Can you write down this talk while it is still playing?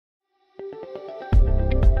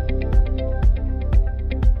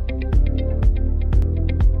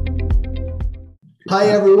Hi,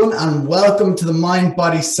 everyone, and welcome to the Mind,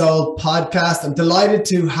 Body, Soul podcast. I'm delighted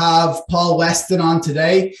to have Paul Weston on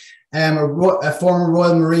today, a former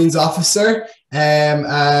Royal Marines officer,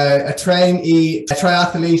 a trainee, a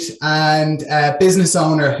triathlete, and a business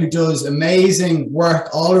owner who does amazing work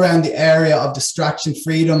all around the area of distraction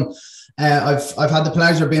freedom. I've had the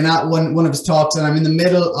pleasure of being at one of his talks, and I'm in the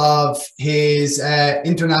middle of his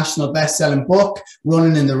international best-selling book,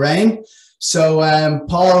 Running in the Rain. So,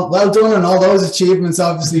 Paul, well done on all those achievements,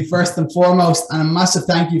 obviously, first and foremost, and a massive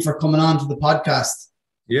thank you for coming on to the podcast.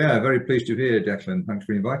 Yeah, very pleased to be here, Declan. Thanks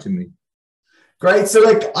for inviting me. Great.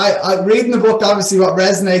 So, I reading the book, obviously, what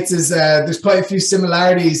resonates is there's quite a few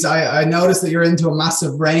similarities. I noticed that you're into a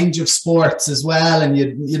massive range of sports as well, and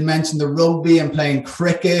you mentioned the rugby and playing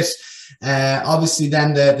cricket. Obviously,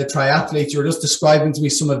 then the triathlete, you were just describing to me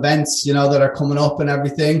some events, that are coming up and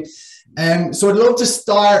everything. So I'd love to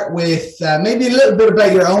start with maybe a little bit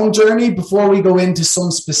about your own journey before we go into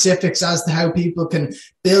some specifics as to how people can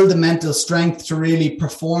build the mental strength to really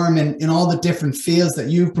perform in all the different fields that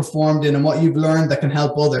you've performed in and what you've learned that can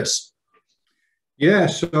help others. Yeah,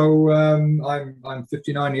 so I'm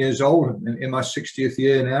 59 years old, in my 60th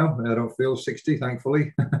year now. I don't feel 60,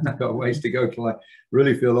 thankfully. I've got a ways to go till I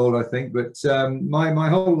really feel old, I think. But my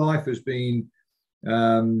whole life has been,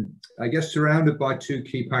 I guess, surrounded by two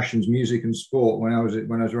key passions: music and sport. When I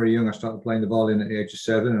was very young, I started playing the violin at the age of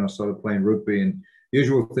 7, and I started playing rugby and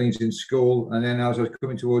usual things in school. And then as I was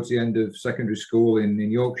coming towards the end of secondary school in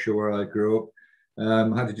Yorkshire, where I grew up,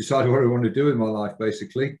 I had to decide what I wanted to do with my life,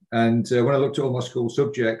 basically. And when I looked at all my school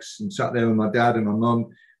subjects and sat there with my dad and my mum,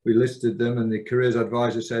 we listed them, and the careers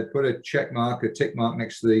advisor said, put a check mark, a tick mark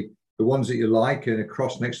next to the ones that you like and a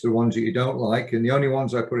cross next to the ones that you don't like. And the only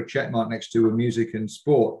ones I put a check mark next to were music and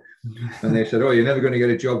sport. And they said, oh, you're never going to get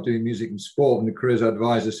a job doing music and sport. And the careers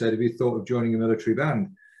advisor said, have you thought of joining a military band?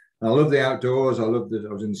 And I love the outdoors. I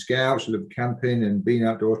was in the Scouts, I loved camping and being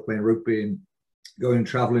outdoors, playing rugby and going and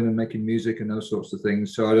traveling and making music and those sorts of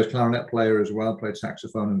things. So I was a clarinet player as well, played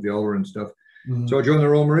saxophone and viola and stuff. So I joined the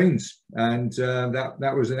Royal Marines, and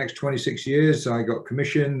that was the next 26 years. I got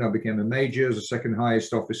commissioned. I became a major as the second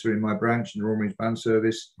highest officer in my branch in the Royal Marines Band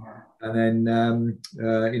Service. And then,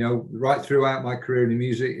 right throughout my career in the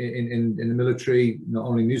music, in the military, not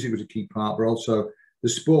only music was a key part, but also the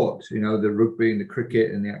sport, the rugby and the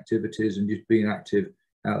cricket and the activities and just being active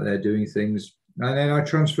out there doing things. And then I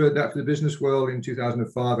transferred that to the business world in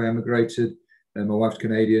 2005. I emigrated. My wife's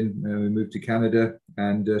Canadian. We moved to Canada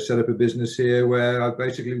and set up a business here where I've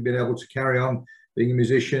basically been able to carry on being a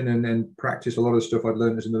musician and practice a lot of stuff I'd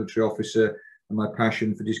learned as a military officer, and my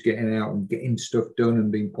passion for just getting out and getting stuff done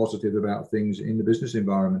and being positive about things in the business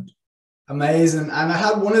environment. Amazing. And I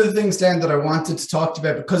had one of the things down that I wanted to talk to you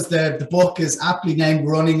about, because the book is aptly named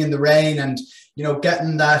Running in the Rain, and,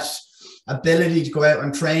 getting that ability to go out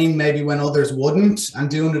and train maybe when others wouldn't, and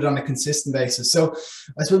doing it on a consistent basis. So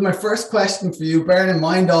I suppose my first question for you, bearing in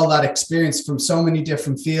mind all that experience from so many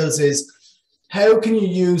different fields, is how can you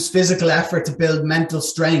use physical effort to build mental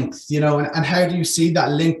strength, and how do you see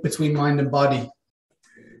that link between mind and body?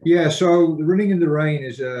 Yeah, so the running in the rain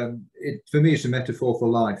is, for me, it's a metaphor for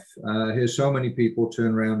life. I hear so many people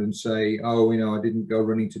turn around and say, oh, I didn't go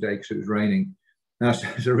running today because it was raining.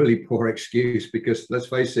 That's a really poor excuse, because let's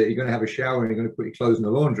face it, you're going to have a shower and you're going to put your clothes in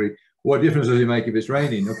the laundry. What difference does it make if it's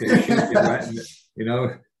raining? Okay, your shoes get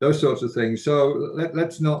wet, those sorts of things. So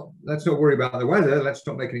let's not worry about the weather. Let's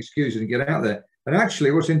stop making excuses and get out there. And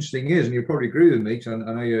actually, what's interesting is, and you'll probably agree with me, because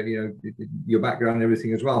I know your background and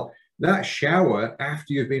everything as well, that shower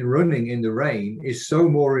after you've been running in the rain is so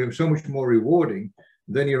much more rewarding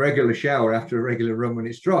than your regular shower after a regular run when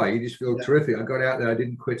it's dry. You just feel terrific. I got out there, I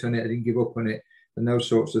didn't quit on it, I didn't give up on it, and those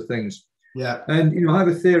sorts of things. Yeah. And I have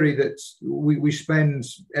a theory that we spend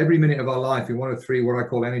every minute of our life in one of three what I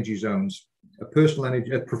call energy zones: a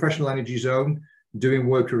professional energy zone, doing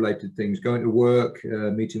work-related things, going to work,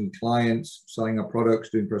 meeting with clients, selling our products,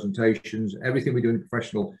 doing presentations, everything we do in a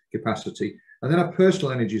professional capacity. And then a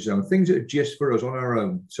personal energy zone, things that are just for us on our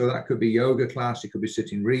own. So that could be yoga class, it could be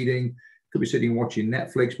sitting reading, could be sitting watching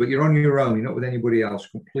Netflix, but you're on your own, you're not with anybody else,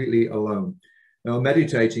 completely alone. Now,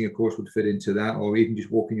 meditating, of course, would fit into that, or even just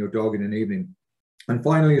walking your dog in an evening. And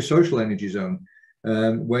finally, a social energy zone,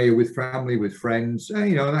 where you're with family, with friends,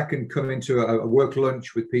 and that can come into a work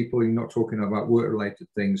lunch with people. You're not talking about work-related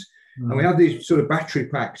things. And we have these sort of battery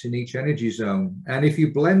packs in each energy zone. And if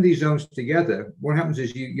you blend these zones together, what happens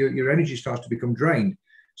is your energy starts to become drained.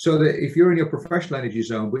 So that if you're in your professional energy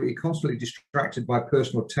zone, but you're constantly distracted by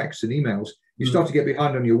personal texts and emails, you start to get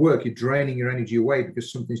behind on your work. You're draining your energy away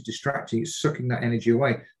because something's distracting. It's sucking that energy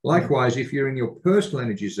away. Likewise, if you're in your personal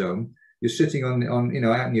energy zone, you're sitting on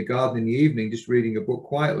out in your garden in the evening, just reading a book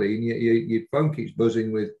quietly, and your phone keeps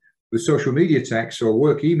buzzing with social media texts or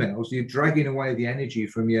work emails. You're dragging away the energy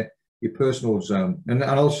from your personal zone, and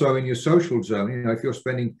also in your social zone. If you're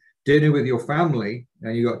spending dinner with your family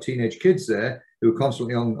and you've got teenage kids there who are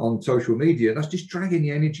constantly on social media, that's just dragging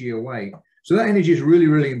the energy away. So that energy is really,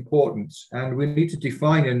 really important, and we need to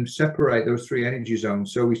define and separate those three energy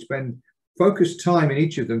zones, so we spend focused time in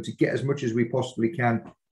each of them to get as much as we possibly can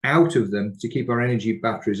out of them to keep our energy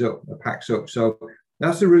batteries up, packs up. So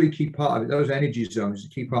that's a really key part of it. Those energy zones is a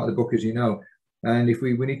key part of the book, as you know. And if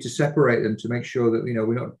we need to separate them to make sure that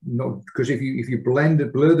we're not because if you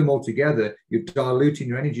blur them all together, you're diluting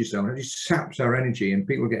your energy zone. It just saps our energy, and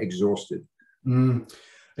people get exhausted.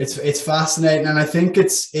 It's fascinating, and I think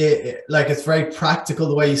it's very practical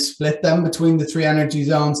the way you split them between the three energy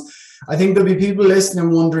zones. I think there'll be people listening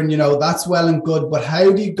wondering, that's well and good, but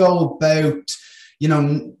how do you go about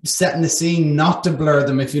setting the scene not to blur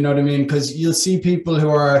them, if you know what I mean? Because you'll see people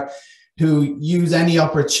who use any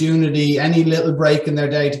opportunity, any little break in their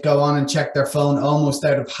day to go on and check their phone almost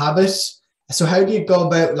out of habit. So how do you go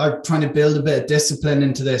about trying to build a bit of discipline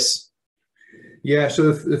into this? Yeah,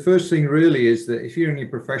 so the first thing really is that if you're in your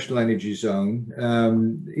professional energy zone,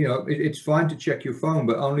 it's fine to check your phone,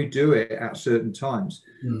 but only do it at certain times.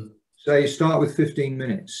 So you start with 15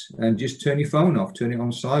 minutes and just turn your phone off, turn it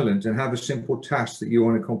on silent, and have a simple task that you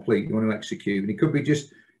want to complete, you want to execute. And it could be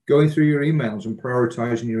just going through your emails and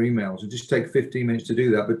prioritizing your emails, and just take 15 minutes to do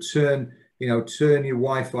that. But turn your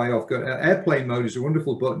Wi-Fi off. Airplane mode is a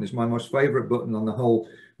wonderful button. It's my most favorite button on the whole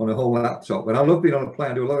laptop. And I love being on a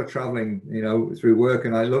plane. I do a lot of traveling, through work,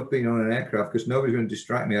 and I love being on an aircraft because nobody's going to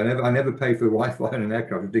distract me. I never pay for Wi-Fi on an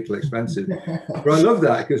aircraft, ridiculously expensive. But I love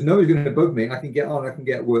that because nobody's going to bug me. I can get on, I can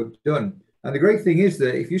get work done. And the great thing is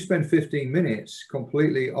that if you spend 15 minutes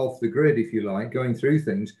completely off the grid, if you like, going through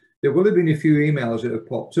things, there will have been a few emails that have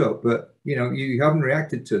popped up, but you haven't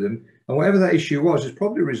reacted to them. And whatever that issue was, it's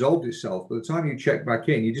probably resolved itself. By the time you check back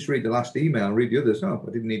in, you just read the last email and read the others. Oh,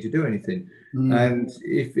 I didn't need to do anything. And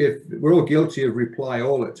if we're all guilty of reply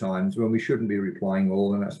all at times when we shouldn't be replying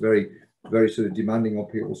all, and that's very, very sort of demanding on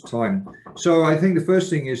people's time. So I think the first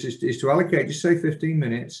thing is to allocate, just say 15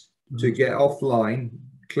 minutes to get offline,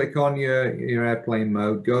 click on your airplane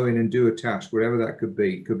mode, go in and do a task, wherever that could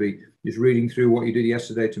be. It could be just reading through what you did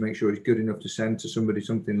yesterday to make sure it's good enough to send to somebody,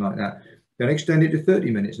 something like that. Then extend it to 30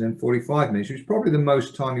 minutes and then 45 minutes, which is probably the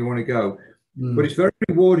most time you want to go. But it's very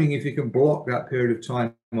rewarding if you can block that period of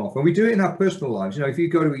time off. And we do it in our personal lives. If you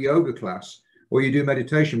go to a yoga class or you do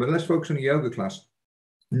meditation, but let's focus on a yoga class.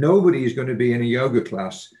 Nobody is going to be in a yoga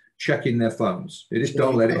class checking their phones. They just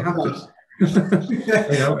don't let it happen.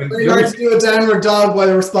 Very hard to do a downward dog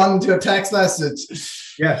while responding to a text message.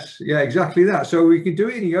 Yes, yeah, exactly that. So we can do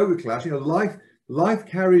it in a yoga class. Life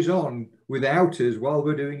carries on without us while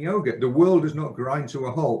we're doing yoga. The world does not grind to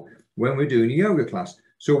a halt when we're doing a yoga class.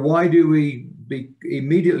 So why do we be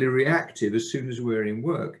immediately reactive as soon as we're in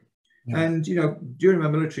work? Yeah. And during my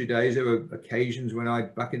military days, there were occasions when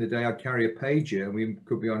back in the day, I'd carry a pager, and we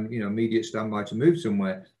could be on immediate standby to move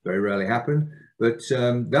somewhere. Very rarely happened, but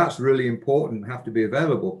that's really important. Have to be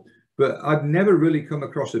available. But I've never really come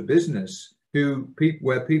across a business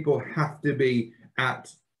where people have to be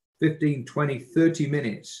at 15, 20, 30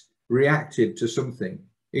 minutes reactive to something.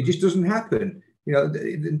 It just doesn't happen.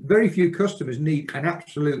 Very few customers need an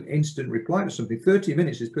absolute instant reply to something. 30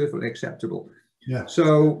 minutes is perfectly acceptable. Yeah.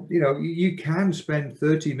 So, you can spend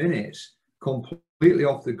 30 minutes completely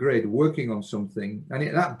off the grid working on something,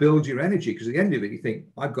 and that builds your energy, because at the end of it, you think,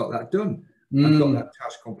 I've got that done. I've got that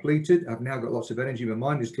task completed. I've now got lots of energy. My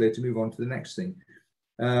mind is clear to move on to the next thing.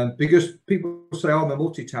 Because people say, oh, I'm a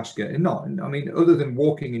multitasker. And not, other than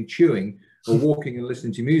walking and chewing or walking and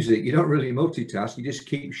listening to music, you don't really multitask. You just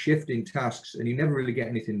keep shifting tasks and you never really get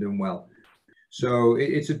anything done well. So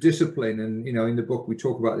it's a discipline. And, in the book, we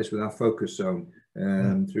talk about this with our focus zone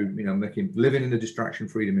through, living in a distraction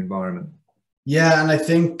freedom environment. Yeah. And I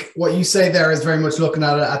think what you say there is very much looking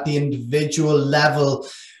at it at the individual level.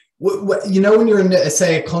 When you're in,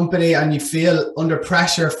 say, a company and you feel under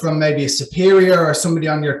pressure from maybe a superior or somebody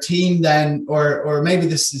on your team, then, or maybe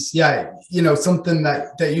this is, something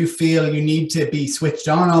that you feel you need to be switched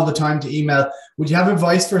on all the time to email. Would you have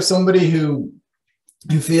advice for somebody who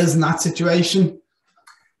feels in that situation?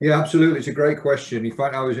 Yeah, absolutely. It's a great question. In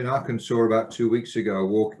fact, I was in Arkansas about 2 weeks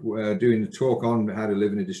ago, doing a talk on how to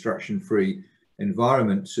live in a distraction-free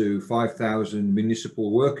environment to 5,000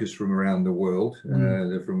 municipal workers from around the world.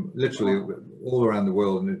 They're from literally all around the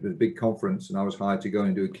world, and it was a big conference, and I was hired to go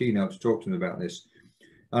and do a keynote to talk to them about this.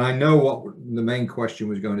 And I know what the main question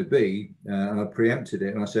was going to be, and I preempted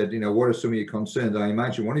it. And I said, what are some of your concerns? I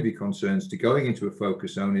imagine one of your concerns to going into a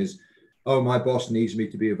focus zone is, oh, my boss needs me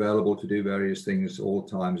to be available to do various things all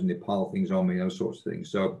times, and they pile things on me, those sorts of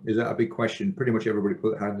things. So is that a big question? Pretty much everybody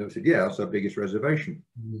put their hand up and said, yeah, that's our biggest reservation.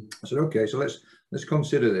 I said, okay, so let's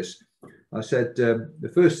consider this. I said,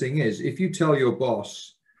 the first thing is, if you tell your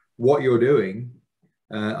boss what you're doing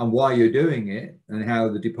and why you're doing it and how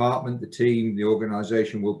the department, the team, the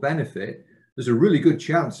organization will benefit, there's a really good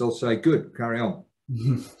chance they'll say, good, carry on.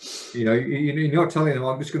 You're not telling them,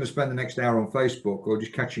 I'm just going to spend the next hour on Facebook or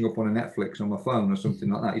just catching up on a Netflix on my phone or something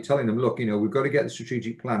like that. You're telling them, look, we've got to get the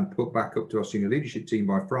strategic plan put back up to our senior leadership team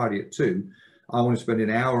by Friday at 2. I want to spend an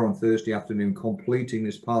hour on Thursday afternoon completing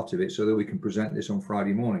this part of it so that we can present this on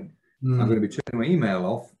Friday morning. I'm going to be turning my email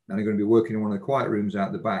off and I'm going to be working in one of the quiet rooms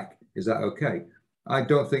out the back. Is that okay? I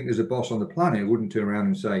don't think there's a boss on the planet who wouldn't turn around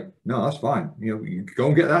and say, no, that's fine. You go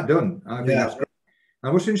and get that done. I think that's great.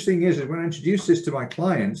 And what's interesting is when I introduce this to my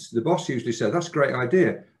clients, the boss usually said, that's a great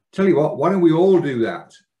idea. Tell you what, why don't we all do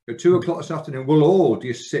that? At 2 o'clock this afternoon, we'll all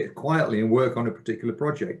just sit quietly and work on a particular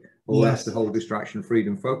project. Or that's the whole distraction,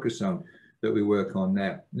 freedom, focus zone that we work on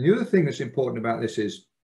there. And the other thing that's important about this is,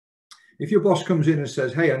 if your boss comes in and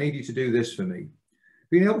says, hey, I need you to do this for me,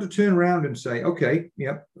 being able to turn around and say, okay,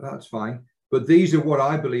 yep, that's fine. But these are what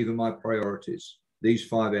I believe are my priorities, these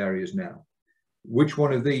 5 areas now. Which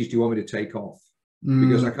one of these do you want me to take off?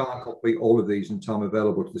 Because I can't complete all of these in time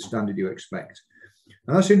available to the standard you expect.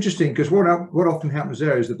 And that's interesting because what often happens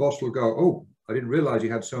there is the boss will go, oh, I didn't realize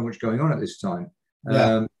you had so much going on at this time.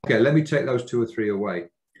 Okay, let me take those 2 or 3 away.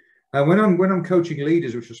 And when I'm coaching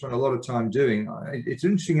leaders, which I spend a lot of time doing, it's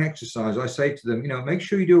an interesting exercise. I say to them, make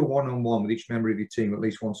sure you do a one-on-one with each member of your team at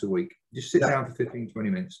least once a week. Just sit down for 15, 20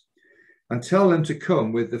 minutes and tell them to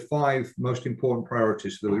come with the 5 most important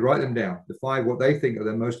priorities for the week. Write them down, the 5 what they think are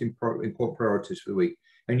the most important priorities for the week.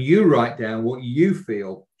 And you write down what you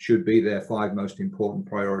feel should be their 5 most important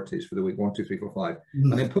priorities for the week, 1, 2, 3, 4, 5.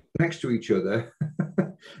 And then put them next to each other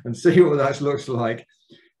and see what that looks like.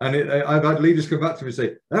 And I've had leaders come back to me and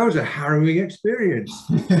say, that was a harrowing experience.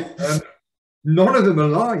 None of them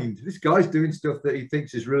aligned. This guy's doing stuff that he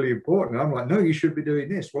thinks is really important. I'm like, no, you should be doing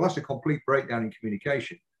this. Well, that's a complete breakdown in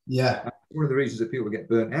communication. Yeah. And one of the reasons that people get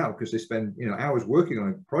burnt out because they spend hours working on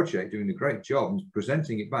a project, doing a great job and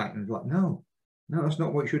presenting it back. And it's like, no, that's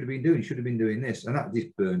not what you should have been doing. You should have been doing this. And that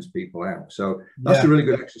just burns people out. So that's a really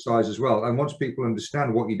good exercise as well. And once people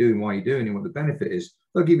understand what you're doing, why you're doing it, what the benefit is,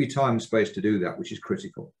 they'll give you time and space to do that, which is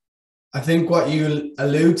critical. I think what you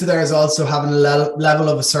allude to there is also having a level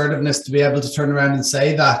of assertiveness to be able to turn around and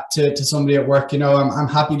say that to somebody at work. I'm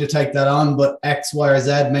happy to take that on, but X, Y, or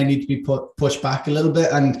Z may need to be pushed back a little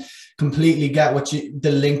bit, and completely get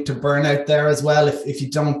the link to burnout there as well if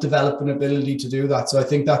you don't develop an ability to do that. So I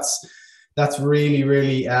think that's really,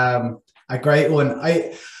 really a great one.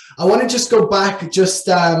 I want to just go back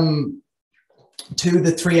to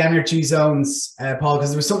the 3 energy zones, Paul, because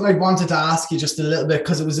there was something I wanted to ask you just a little bit,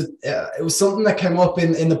 because it was something that came up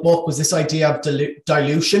in the book, was this idea of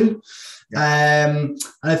dilution. And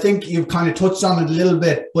I think you've kind of touched on it a little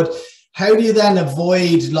bit, but how do you then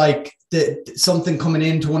avoid something coming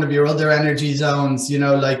into one of your other energy zones?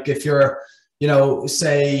 Like if you're,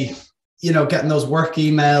 say, getting those work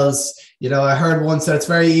emails, I heard once that it's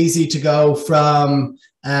very easy to go from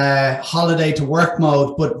holiday to work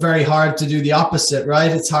mode, but very hard to do the opposite,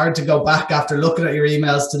 right? It's hard to go back after looking at your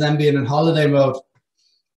emails to then being in holiday mode.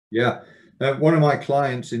 Yeah. One of my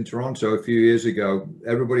clients in Toronto a few years ago,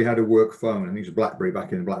 everybody had a work phone. I think it was a BlackBerry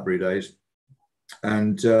back in the BlackBerry days.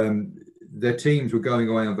 And their teams were going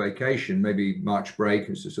away on vacation, maybe March break,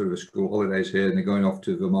 it's a sort of a school holidays here, and they're going off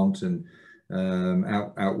to Vermont and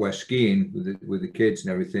out west skiing with the kids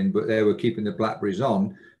and everything, but they were keeping the BlackBerries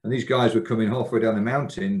on. And these guys were coming halfway down the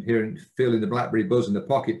mountain, feeling the BlackBerry buzz in the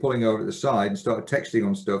pocket, pulling over to the side and started texting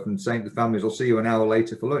on stuff and saying to the families, I'll see you an hour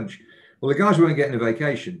later for lunch. Well, the guys weren't getting a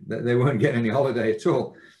vacation. They weren't getting any holiday at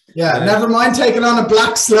all. Yeah, never mind taking on a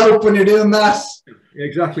black slope when you're doing that.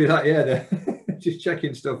 Exactly that, yeah. They're just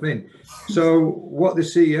checking stuff in. So what the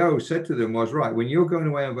CEO said to them was, right, when you're going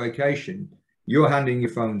away on vacation, you're handing your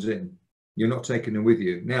phones in. You're not taking them with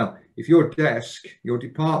you. Now, if your desk, your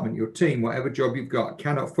department, your team, whatever job you've got,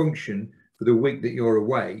 cannot function for the week that you're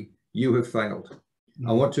away, you have failed.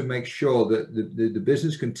 I want to make sure that the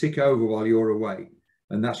business can tick over while you're away.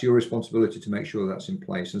 And that's your responsibility to make sure that's in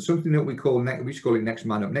place. And something that we call it next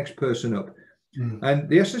man up, next person up. And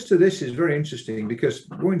the essence to this is very interesting, because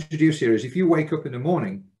what we introduce here is if you wake up in the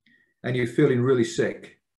morning and you're feeling really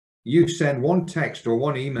sick, you send one text or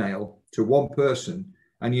one email to one person,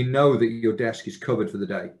 and you know that your desk is covered for the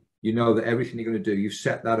day. you know that everything you're going to do, you've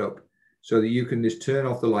set that up so that you can just turn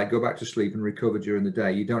off the light, go back to sleep and recover during the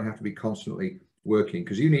day. You don't have to be constantly working,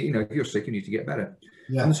 because you need, you know, if you're sick, you need to get better.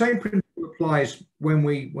 Yeah. And the same principle applies when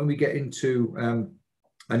we get into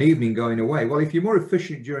an evening going away. Well, if you're more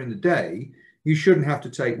efficient during the day, you shouldn't have to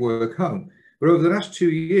take work home. But over the last 2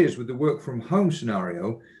 years with the work from home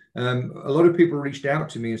scenario, a lot of people reached out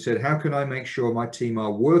to me and said, how can I make sure my team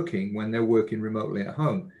are working when they're working remotely at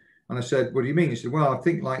home? And I said, what do you mean? He said, well, I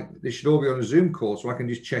think like they should all be on a Zoom call so I can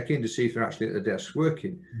just check in to see if they're actually at the desk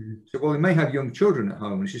working. Mm-hmm. So, well, they may have young children at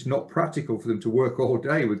home, and it's just not practical for them to work all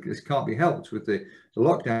day. This can't be helped with the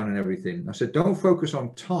lockdown and everything. I said, don't focus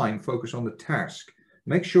on time, focus on the task.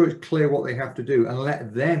 Make sure it's clear what they have to do and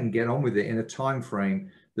let them get on with it in a time frame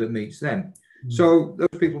that meets them. Mm-hmm. So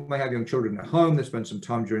those people may have young children at home. They spend some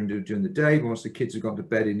time during the day, but once the kids have gone to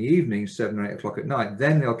bed in the evening, 7 or 8 o'clock at night,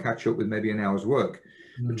 then they'll catch up with maybe an hour's work.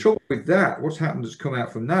 The trouble with that, what's happened that's come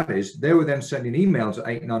out from that is they were then sending emails at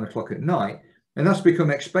 8, 9 o'clock at night, and that's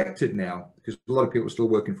become expected now because a lot of people are still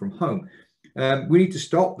working from home. We need to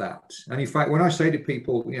stop that. And in fact, when I say to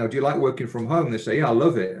people, you know, do you like working from home? They say, yeah, I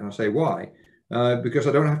love it. And I say, why? Because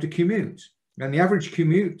I don't have to commute. And the average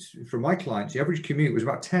commute for my clients, the average commute was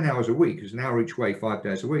about 10 hours a week. It's an hour each way, 5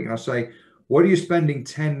 days a week. And I say, what are you spending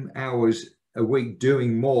 10 hours a week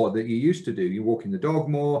doing more that you used to do? You're walking the dog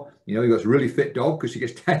more, you know, you've got a really fit dog because he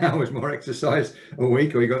gets 10 hours more exercise a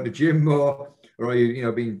week, or you go to the gym more, or are you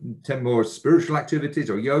know, being 10 more spiritual activities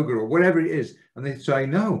or yoga or whatever it is. And they say,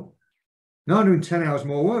 no, I'm doing 10 hours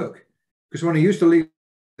more work. Because when I used to leave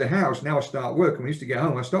the house, now I start work. And when I used to get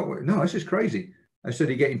home, I start work. No, this is crazy. I said,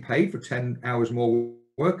 are you getting paid for 10 hours more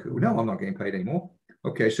work? No, I'm not getting paid anymore.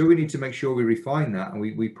 Okay, so we need to make sure we refine that, and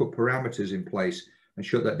we put parameters in place and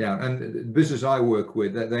shut that down. And the business I work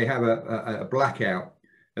with, they have a blackout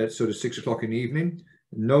at sort of 6 o'clock in the evening.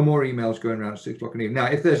 No more emails going around at 6 o'clock in the evening.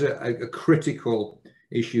 Now, if there's a critical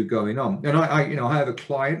issue going on, and I have a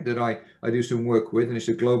client that I do some work with, and it's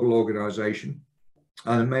a global organization,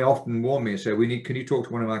 and they often warn me and say, can you talk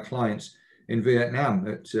to one of my clients in Vietnam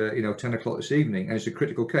at 10 o'clock this evening? And it's a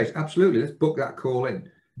critical case. Absolutely, let's book that call in.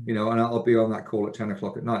 You know, and I'll be on that call at 10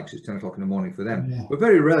 o'clock at night because it's 10 o'clock in the morning for them. Yeah. But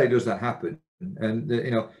very rarely does that happen. And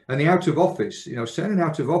the out of office, send an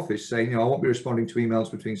out of office saying, I won't be responding to emails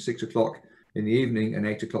between 6 o'clock in the evening and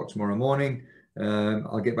 8 o'clock tomorrow morning.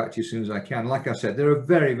 I'll get back to you as soon as I can. Like I said, there are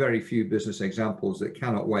very, very few business examples that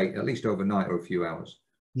cannot wait at least overnight or a few hours.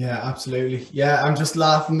 Yeah, absolutely. Yeah, I'm just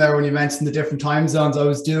laughing there when you mentioned the different time zones. I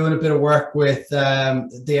was doing a bit of work with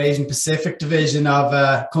the Asian Pacific division of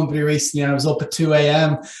a company recently, and I was up at 2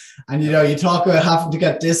 a.m. And, you talk about having to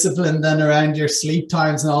get disciplined then around your sleep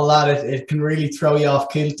times and all that. It can really throw you off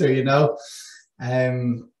kilter, No,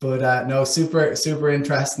 super, super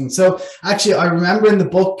interesting. So actually, I remember in the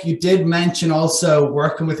book, you did mention also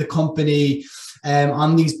working with a company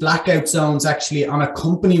on these blackout zones, actually on a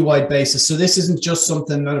company-wide basis. So this isn't just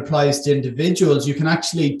something that applies to individuals. You can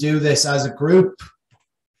actually do this as a group.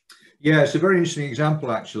 Yeah, it's a very interesting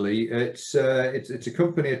example, actually. It's a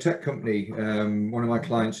company, a tech company, one of my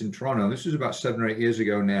clients in Toronto. This was about 7 or 8 years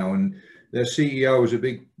ago now, and their CEO was a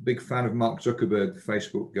big fan of Mark Zuckerberg, the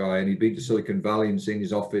Facebook guy, and he'd been to Silicon Valley and seen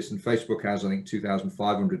his office. And Facebook has, I think,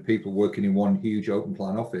 2,500 people working in one huge open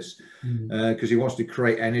plan office because he wants to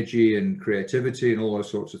create energy and creativity and all those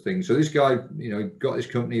sorts of things. So this guy, got this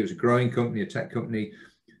company. It was a growing company, a tech company,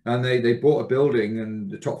 and they bought a building, and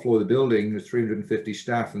the top floor of the building was 350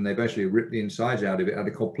 staff, and they basically ripped the insides out of it, had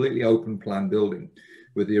a completely open plan building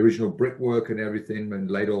with the original brickwork and everything, and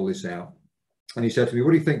laid all this out. And he said to me,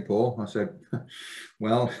 what do you think, Paul? I said,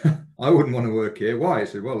 well, I wouldn't want to work here. Why? He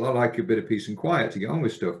said, well, I like a bit of peace and quiet to get on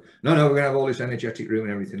with stuff. No, we're going to have all this energetic room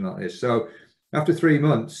and everything like this. So after 3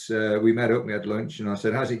 months, we met up, we had lunch, and I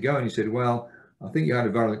said, how's it going? He said, well, I think you had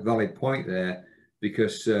a valid point there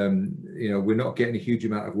because, we're not getting a huge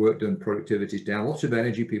amount of work done. Productivity's down, lots of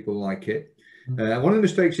energy, people like it. One of the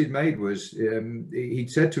mistakes he'd made was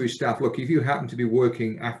he'd said to his staff, look, if you happen to be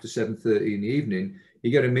working after 7:30 in the evening, you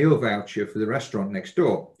get a meal voucher for the restaurant next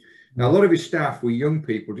door. Now, a lot of his staff were young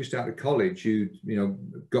people just out of college who,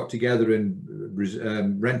 got together and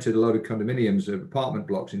rented a load of condominiums of apartment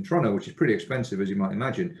blocks in Toronto, which is pretty expensive, as you might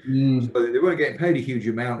imagine. So they weren't getting paid a huge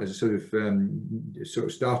amount as a sort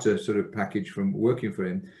of starter sort of package from working for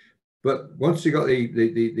him. But once you got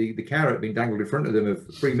the carrot being dangled in front of them of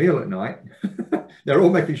a free meal at night, they're all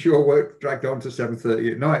making sure work dragged on to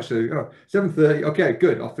 7:30 at night. So 7:30, okay,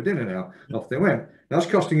 good, off for dinner now. Off they went. That's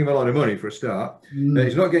costing him a lot of money for a start.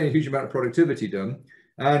 He's not getting a huge amount of productivity done.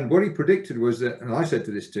 And what he predicted was that, and I said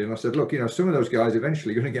to this to him, I said, look, some of those guys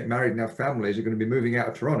eventually are going to get married and have families, are going to be moving out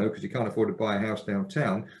of Toronto because you can't afford to buy a house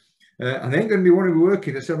downtown. and they ain't going to want to be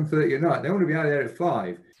working at 7:30 at night. They want to be out there at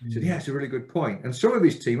 5. I said, yeah, it's a really good point. And some of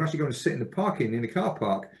his team are actually going to sit in the car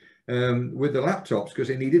park with the laptops because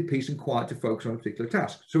they needed peace and quiet to focus on a particular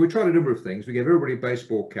task. So we tried a number of things. We gave everybody a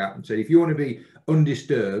baseball cap and said, if you want to be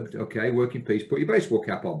undisturbed, okay, work in peace, put your baseball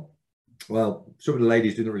cap on. Well, some of the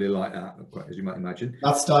ladies didn't really like that, as you might imagine.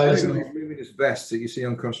 That's stylish. These luminous vests that you see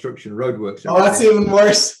on construction roadworks. Oh, that's even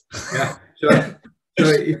worse. Yeah. So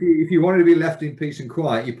if you wanted to be left in peace and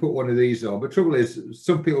quiet, you put one of these on. But trouble is,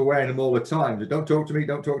 some people are wearing them all the time. So don't talk to me,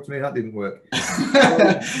 don't talk to me. That didn't work.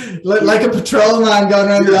 Like a patrolman going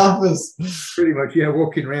around the office. Pretty much, yeah,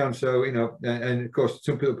 walking around. So, you know, and of course,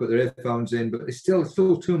 some people put their headphones in, but it's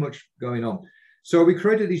still too much going on. So we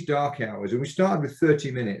created these dark hours, and we started with 30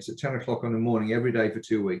 minutes at 10 o'clock in the morning every day for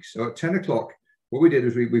 2 weeks. So at 10 o'clock, what we did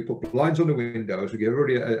was we put blinds on the windows. We gave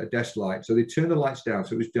everybody a desk light. So they turned the lights down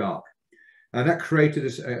so it was dark. And that created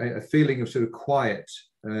a feeling of sort of quiet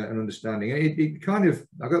and understanding. And it kind of,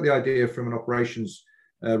 I got the idea from an operations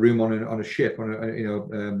room on a ship,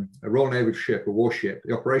 a Royal Navy ship, a warship.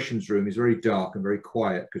 The operations room is very dark and very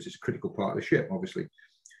quiet because it's a critical part of the ship, obviously.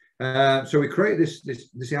 So we created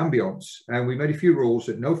this ambience, and we made a few rules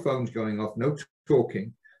that no phones going off, no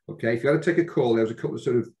talking. Okay, if you had to take a call, there was a couple of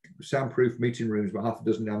sort of soundproof meeting rooms, about half a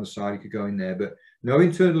dozen down the side. You could go in there, but no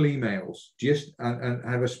internal emails. Just and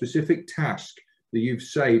have a specific task that you've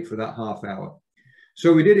saved for that half hour.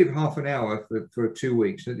 So we did it for half an hour for 2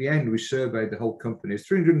 weeks. And at the end, we surveyed the whole company. There's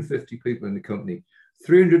 350 people in the company.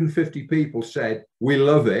 350 people said, "We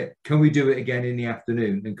love it. Can we do it again in the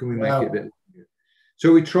afternoon? And can we make it a bit?"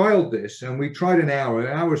 So we trialed this, and we tried an hour. An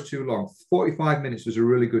hour is too long. 45 minutes was a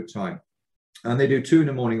really good time. And they do 2 in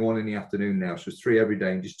the morning, 1 in the afternoon now. So it's 3 every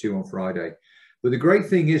day and just 2 on Friday. But the great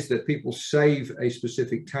thing is that people save a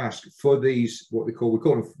specific task for these, what we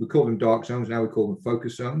call them dark zones. Now we call them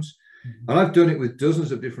focus zones. And I've done it with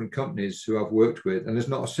dozens of different companies who I've worked with. And there's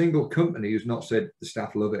not a single company who's not said the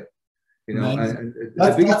staff love it. You know,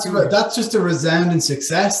 that's just a resounding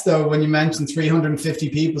success, though. When you mentioned 350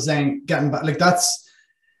 people saying getting back, like that's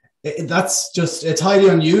just, it's highly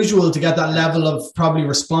unusual to get that level of probably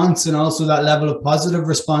response, and also that level of positive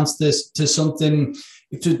response to something,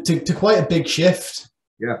 to quite a big shift.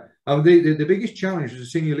 Yeah. The biggest challenge was the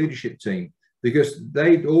senior leadership team, because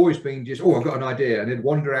they'd always been just, I've got an idea, and they'd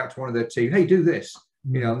wander out to one of their team, hey, do this.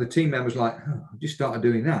 You know, and the team members like, I just started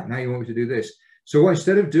doing that. Now you want me to do this. So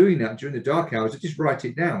instead of doing that during the dark hours, I just write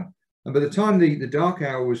it down. And by the time the dark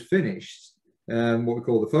hour was finished, what we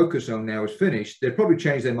call the focus zone now is finished, they'd probably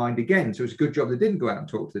change their mind again. So it's a good job they didn't go out and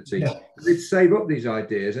talk to the team. Yeah. They'd save up these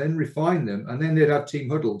ideas and refine them, and then they'd have team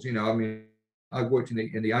huddles. You know, I mean, I've worked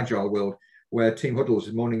in the agile world where team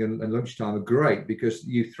huddles morning and lunchtime are great, because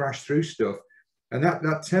you thrash through stuff, and that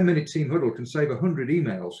 10-minute team huddle can save 100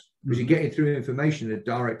 emails because you're getting through information in a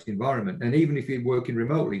direct environment. And even if you're working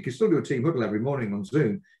remotely, you can still do a team huddle every morning on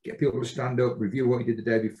Zoom, get people to stand up, review what you did the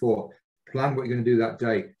day before, plan what you're going to do that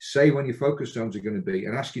day, say when your focus zones are going to be,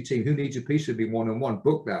 and ask your team who needs a piece of me one-on-one,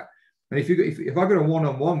 book that. And if I got a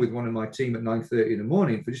one-on-one with one of my team at 9:30 in the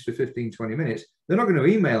morning for just a 15, 20 minutes, they're not going to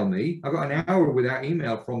email me. I've got an hour without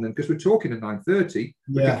email from them because we're talking at 9:30.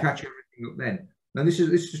 We can catch everything up then. And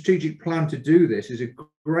this strategic plan to do this is a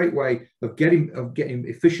great way of getting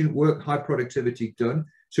efficient work, high productivity done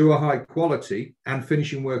to a high quality, and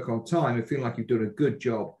finishing work on time and feeling like you've done a good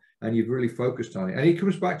job and you've really focused on it. And it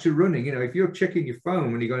comes back to running. You know, if you're checking your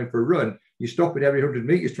phone when you're going for a run, you stop at every 100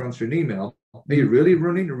 meters to answer an email. Are you really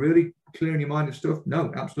running or really clearing your mind of stuff?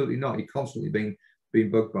 No, absolutely not. You're constantly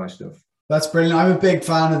being bugged by stuff. That's brilliant. I'm a big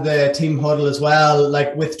fan of the team huddle as well.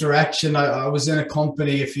 Like with direction, I was in a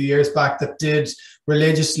company a few years back that did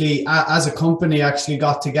religiously, as a company, actually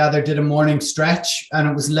got together, did a morning stretch, and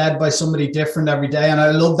it was led by somebody different every day. And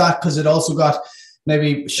I love that because it also got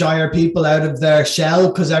maybe shyer people out of their shell,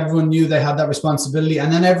 because everyone knew they had that responsibility,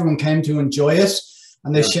 and then everyone came to enjoy it.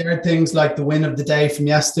 And they shared things like the win of the day from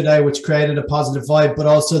yesterday, which created a positive vibe, but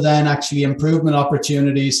also then actually improvement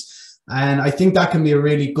opportunities. And I think that can be a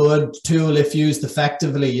really good tool if used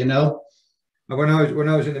effectively, you know. When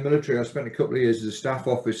I was in the military, I spent a couple of years as a staff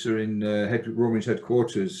officer in Royal Marines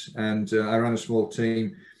headquarters, and I ran a small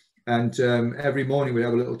team. And every morning we'd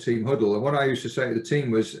have a little team huddle. And what I used to say to the team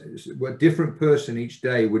was, a different person each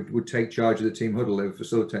day would take charge of the team huddle. They would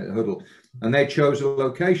facilitate the huddle, and they chose a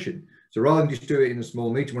location. So rather than just do it in a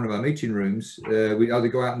small meeting, one of our meeting rooms, we'd either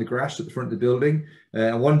go out in the grass at the front of the building.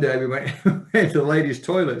 And one day we went into the ladies'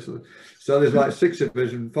 toilets. So there's like 6 of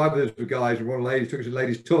us, and 5 of us were guys, and one lady took us to the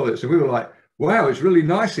ladies' toilets. And we were like, wow, it's really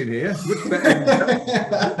nice in here. Much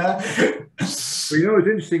better. But you know what's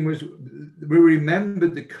interesting was we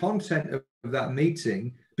remembered the content of that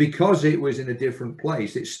meeting because it was in a different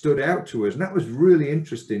place, it stood out to us. And that was really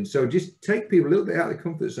interesting. So just take people a little bit out of the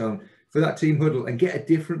comfort zone for that team huddle and get a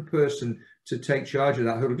different person to take charge of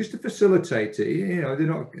that huddle, just to facilitate it. You know, they're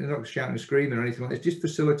not shouting and screaming or anything like that. Just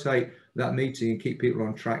facilitate that meeting and keep people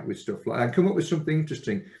on track with stuff like that, and come up with something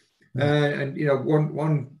interesting. And you know,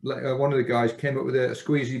 one of the guys came up with a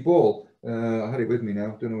squeezy ball. I had it with me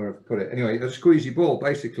now. Don't know where I've put it. Anyway, a squeezy ball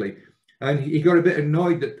basically, and he got a bit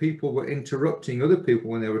annoyed that people were interrupting other people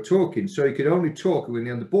when they were talking. So he could only talk when he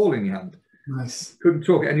had the ball in your hand. Nice. Couldn't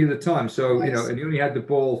talk at any other time. So Nice. You know, and he only had the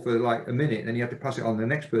ball for like a minute, and then he had to pass it on. The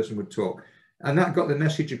next person would talk, and that got the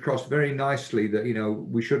message across very nicely that, you know,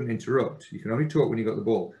 we shouldn't interrupt. You can only talk when you got the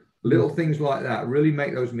ball. Little things like that really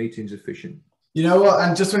make those meetings efficient. You know what?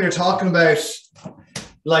 And just when you're talking about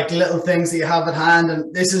like little things that you have at hand,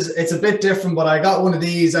 and it's a bit different, but I got one of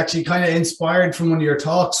these actually kind of inspired from one of your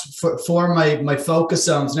talks for my focus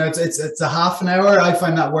zones. You know, it's a half an hour. I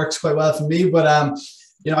find that works quite well for me, but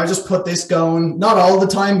you know, I just put this going, not all the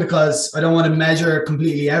time because I don't want to measure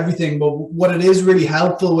completely everything, but what it is really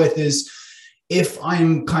helpful with is if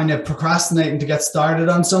I'm kind of procrastinating to get started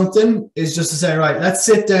on something, is just to say, right, let's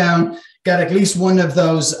sit down, get at least one of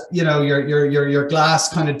those, you know, your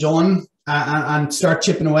glass kind of done, and start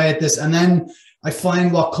chipping away at this. And then I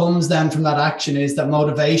find what comes then from that action is that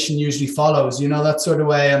motivation usually follows, you know, that sort of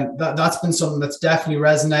way. And that's been something that's definitely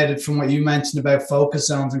resonated from what you mentioned about focus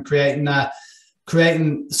zones and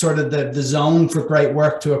creating sort of the zone for great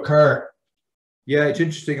work to occur. Yeah, it's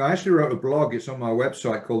interesting. I actually wrote a blog. It's on my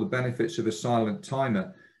website called The Benefits of a Silent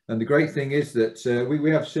Timer. And the great thing is that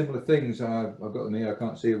we have similar things. I've got them here. I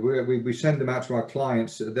can't see it. We send them out to our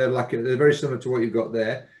clients. They're very similar to what you've got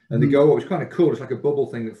there. And they go, oh, it's kind of cool. It's like a bubble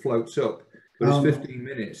thing that floats up. But it's 15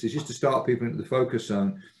 minutes. It's just to start people into the focus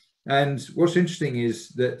zone. And what's interesting is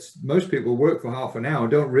that most people work for half an hour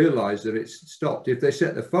and don't realize that it's stopped. If they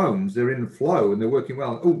set their phones, they're in the flow and they're working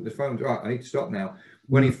well. Oh, the phone's right, I need to stop now.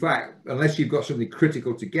 When in fact, unless you've got something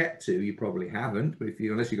critical to get to, you probably haven't. But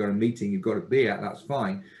unless you've got a meeting you've got to be at, that's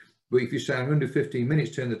fine. But if you say I'm under 15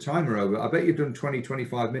 minutes, turn the timer over, I bet you've done 20,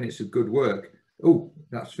 25 minutes of good work. Oh,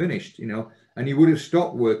 that's finished, you know, and you would have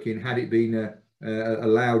stopped working had it been a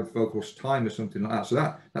loud vocal time or something like that. So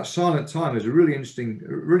that silent time is a really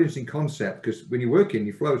interesting concept, because when you're working,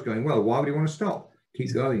 your flow is going well. Why would you want to stop?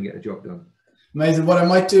 Keep going and get the job done. Amazing. What I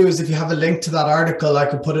might do is, if you have a link to that article, I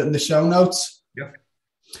could put it in the show notes. Yeah.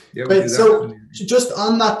 Yeah. Right, so just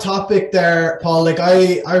on that topic there, Paul, like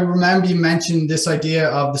I remember you mentioned this idea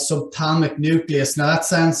of the subthalamic nucleus. Now that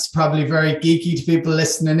sounds probably very geeky to people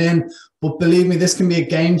listening in, but believe me, this can be a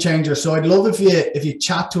game changer. So I'd love if you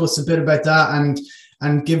chat to us a bit about that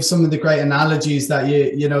and give some of the great analogies that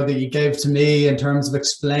you gave to me in terms of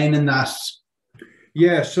explaining that.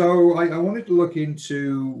 Yeah, so I wanted to look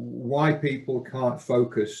into why people can't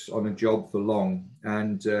focus on a job for long,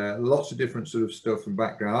 and lots of different sort of stuff and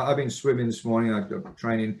background. I've been swimming this morning. I've got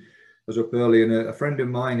training. I was up early, and a friend of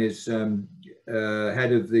mine is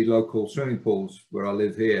head of the local swimming pools where I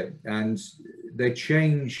live here, and they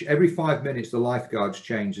change every 5 minutes. The lifeguards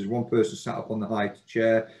change. There's one person sat up on the high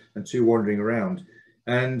chair and two wandering around.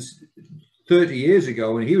 And 30 years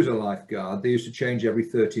ago, when he was a lifeguard, they used to change every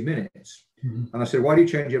 30 minutes. And I said, why do you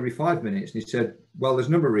change every 5 minutes? And he said, well, there's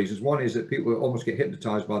a number of reasons. One is that people almost get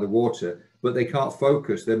hypnotized by the water, but they can't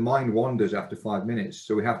focus. Their mind wanders after 5 minutes.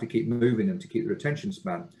 So we have to keep moving them to keep their attention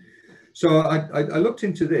span. So I looked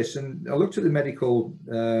into this, and I looked at the medical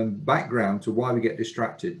background to why we get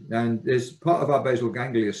distracted. And there's part of our basal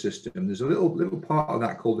ganglia system. There's a little part of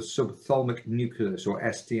that called the subthalamic nucleus, or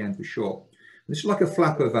STN for short. This is like a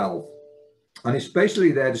flapper valve. And it's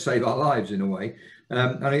basically there to save our lives in a way.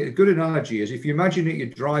 And a good analogy is, if you imagine that you're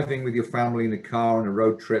driving with your family in the car on a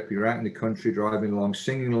road trip, you're out in the country driving along,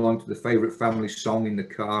 singing along to the favorite family song in the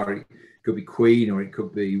car. It could be Queen, or it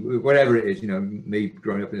could be whatever it is, you know, me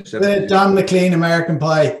growing up in the 70s. Don McLean, American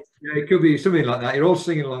Pie. Yeah, it could be something like that. You're all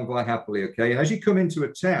singing along quite happily, okay? And as you come into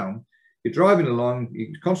a town, you're driving along,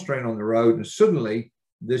 you're concentrating on the road, and suddenly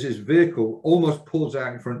there's this vehicle almost pulls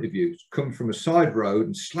out in front of you. It's come from a side road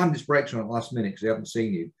and slammed its brakes on at the last minute because they haven't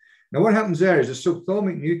seen you. Now, what happens there is the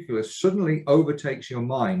subthalamic nucleus suddenly overtakes your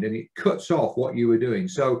mind, and it cuts off what you were doing.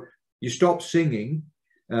 So you stop singing.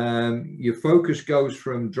 Your focus goes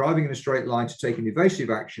from driving in a straight line to taking evasive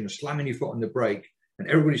action, slamming your foot on the brake, and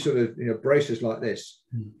everybody sort of braces like this.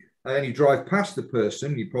 And then you drive past the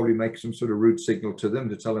person. You probably make some sort of rude signal to them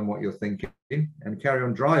to tell them what you're thinking, and carry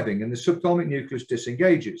on driving. And the subthalamic nucleus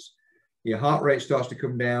disengages. Your heart rate starts to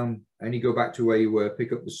come down, and you go back to where you were,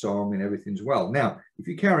 pick up the song, and everything's well. Now, if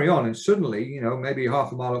you carry on and suddenly, you know, maybe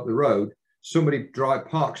half a mile up the road, somebody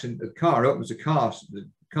parks in the car, opens the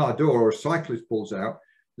car door, or a cyclist pulls out,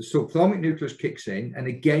 the subthalamic nucleus kicks in, and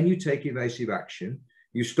again, you take evasive action.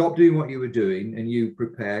 You stop doing what you were doing and you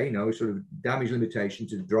prepare, you know, sort of damage limitation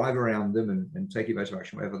to drive around them and take evasive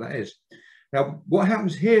action, whatever that is. Now, what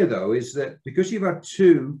happens here, though, is that because you've had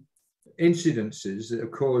two incidences that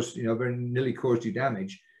have caused, you know, very nearly caused you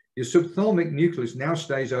damage, your subthalamic nucleus now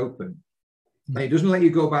stays open. And it doesn't let you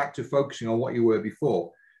go back to focusing on what you were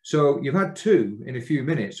before. So you've had two in a few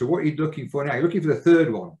minutes. So what are you looking for now? You're looking for the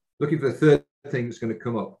third one, looking for the third thing that's going to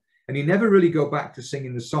come up. And you never really go back to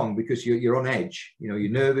singing the song because you're on edge. You know,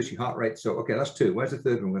 you're nervous, your heart rate. So, okay, that's two. Where's the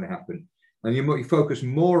third one going to happen? And you focus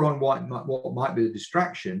more on what might be the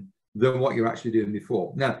distraction than what you're actually doing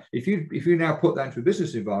before. Now, if you now put that into a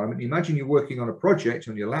business environment, imagine you're working on a project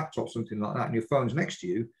on your laptop, something like that, and your phone's next to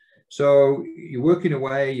you. So you're working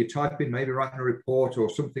away, you're typing, maybe writing a report or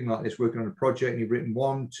something like this, working on a project, and you've written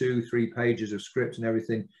 1, 2, 3 pages of script and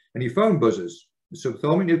everything, and your phone buzzes. The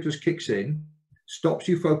subthalamic nucleus kicks in, stops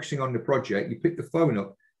you focusing on the project. You pick the phone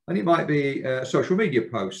up, and it might be a social media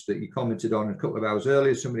post that you commented on a couple of hours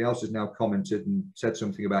earlier. Somebody else has now commented and said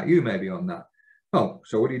something about you maybe on that. Oh,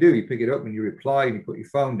 so what do? You pick it up and you reply and you put your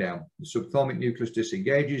phone down. The subthalamic nucleus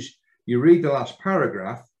disengages. You read the last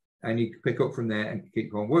paragraph and you pick up from there and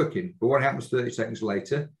keep on working. But what happens 30 seconds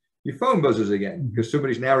later? Your phone buzzes again because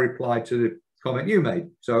somebody's now replied to the comment you made.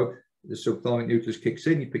 So the subthalamic nucleus kicks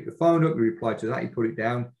in, you pick the phone up, you reply to that, you put it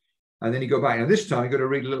down, and then you go back. Now this time you've got to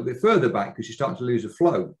read a little bit further back because you're starting to lose the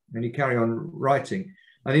flow, and you carry on writing.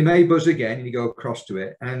 And it may buzz again and you go across to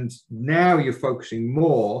it. And now you're focusing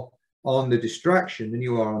more on the distraction than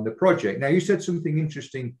you are on the project. Now, you said something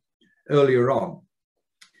interesting earlier on.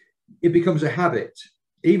 It becomes a habit.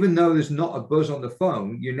 Even though there's not a buzz on the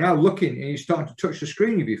phone, you're now looking and you're starting to touch the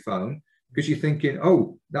screen of your phone because you're thinking,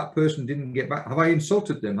 oh, that person didn't get back. Have I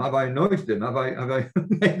insulted them? Have I annoyed them? Have I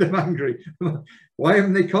made them angry? Why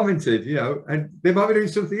haven't they commented? You know, and they might be doing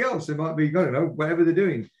something else. They might be, I don't know, whatever they're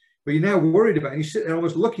doing. But you're now worried about it. And you sit there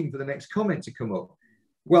almost looking for the next comment to come up.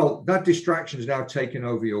 Well, that distraction has now taken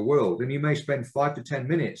over your world, and you may spend 5 to 10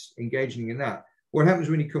 minutes engaging in that. What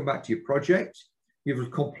happens when you come back to your project?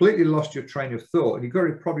 You've completely lost your train of thought, and you've got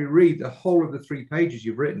to probably read the whole of the 3 pages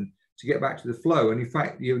you've written to get back to the flow. And in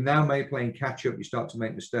fact, you're now playing catch up. You start to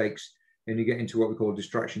make mistakes, and you get into what we call a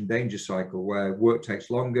distraction danger cycle, where work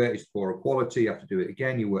takes longer, it's poorer quality, you have to do it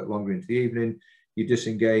again, you work longer into the evening. You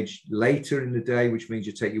disengage later in the day, which means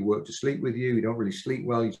you take your work to sleep with you. You don't really sleep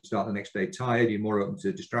well. You start the next day tired. You're more open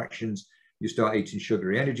to distractions. You start eating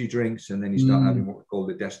sugary energy drinks, and then you start having what we call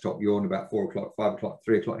the desktop yawn about 4 o'clock, 5 o'clock,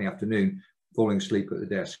 3 o'clock in the afternoon, falling asleep at the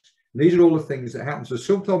desk. And these are all the things that happen. So the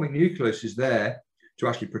subthalamic nucleus is there to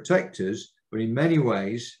actually protect us, but in many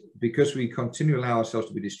ways, because we continually allow ourselves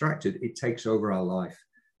to be distracted, it takes over our life,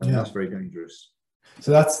 and that's very dangerous.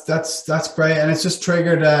 So that's great, and it's just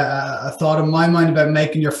triggered a thought in my mind about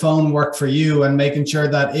making your phone work for you and making sure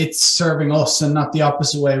that it's serving us and not the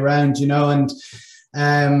opposite way around, you know.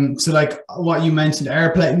 And so like what you mentioned,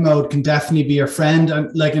 airplane mode can definitely be your friend.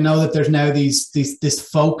 And like I know that there's now this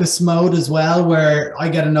focus mode as well, where I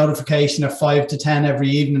get a notification of 5 to 10 every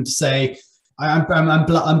evening to say I'm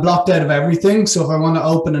blocked out of everything. So if I want to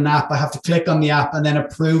open an app, I have to click on the app and then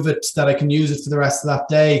approve it so that I can use it for the rest of that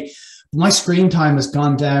day. My screen time has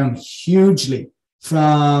gone down hugely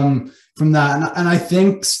from that. And I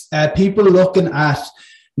think people looking at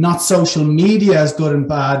not social media as good and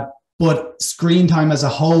bad, but screen time as a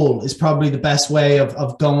whole is probably the best way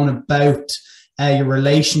of going about your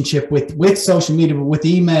relationship with social media, but with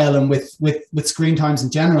email and with screen times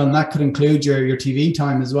in general. And that could include your TV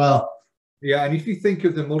time as well. Yeah, and if you think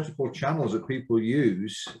of the multiple channels that people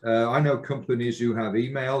use, I know companies who have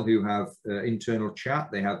email, who have internal chat,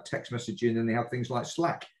 they have text messaging, and they have things like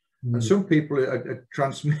Slack. And some people are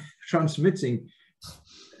transmitting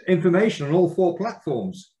information on all 4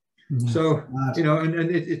 platforms. So, you know, and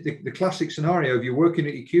the classic scenario of you're working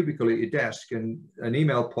at your cubicle at your desk and an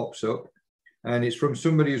email pops up and it's from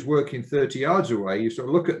somebody who's working 30 yards away. You sort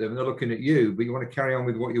of look at them and they're looking at you, but you want to carry on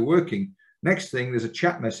with what you're working. Next thing, there's a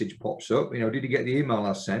chat message pops up. You know, did you get the email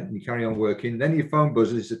I sent? And you carry on working. Then your phone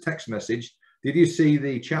buzzes. It's a text message. Did you see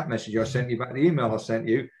the chat message I sent you back, the email I sent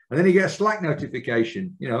you? And then you get a Slack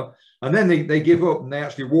notification, you know, and then they give up and they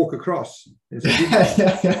actually walk across. And say,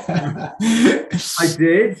 I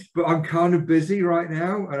did, but I'm kind of busy right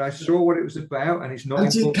now. And I saw what it was about and it's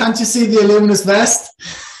not. Can't you see the luminous vest?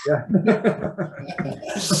 Yeah.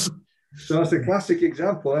 So that's a classic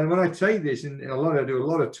example. And when I take this, I do a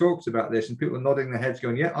lot of talks about this, and people are nodding their heads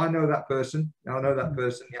going, yeah, I know that person. I know that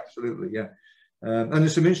person. Yeah, absolutely. Yeah. And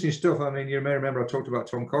there's some interesting stuff. I mean, you may remember I talked about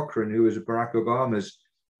Tom Cochrane, who was Barack Obama's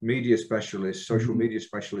media specialist, social media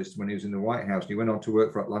specialist when he was in the White House. He went on to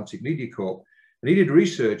work for Atlantic Media Corp. And he did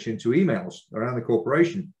research into emails around the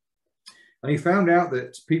corporation. And he found out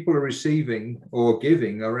that people are receiving or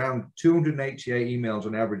giving around 288 emails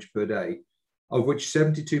on average per day, of which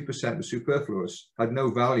 72% were superfluous, had no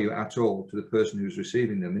value at all to the person who was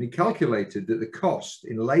receiving them. And he calculated that the cost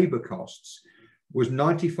in labor costs was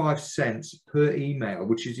 95 cents per email,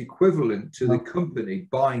 which is equivalent to the company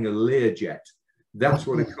buying a Learjet. That's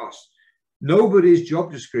what it costs. Nobody's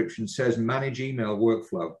job description says manage email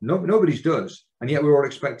workflow. Nobody's does. And yet we're all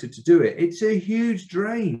expected to do it. It's a huge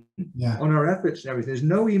drain on our efforts and everything. There's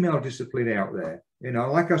no email discipline out there. You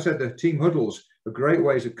know, like I said, the team huddles are great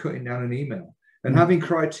ways of cutting down an email. And having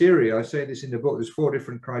criteria, I say this in the book, there's 4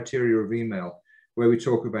 different criteria of email where we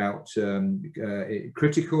talk about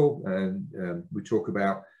critical, we talk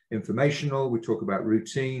about informational, we talk about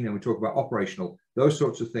routine, and we talk about operational. Those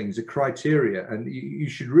sorts of things are criteria, and you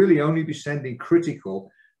should really only be sending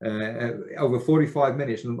critical over 45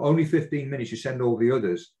 minutes, and only 15 minutes you send all the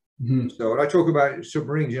others. So when I talk about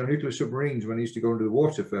submarines, you know, nuclear submarines, when they used to go under the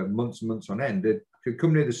water for months and months on end, they could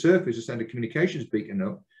come near the surface and send a communications beacon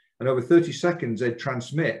up, and over 30 seconds, they'd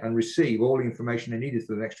transmit and receive all the information they needed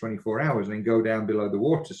for the next 24 hours and then go down below the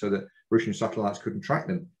water so that Russian satellites couldn't track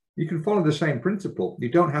them. You can follow the same principle. You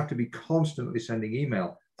don't have to be constantly sending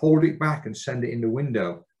email. Hold it back and send it in the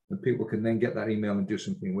window, and people can then get that email and do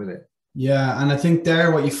something with it. Yeah, and I think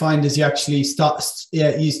there what you find is you actually start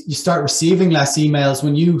receiving less emails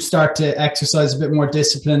when you start to exercise a bit more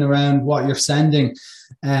discipline around what you're sending.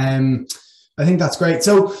 I think that's great.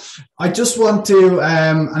 So I just want to,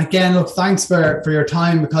 and again, look, thanks for your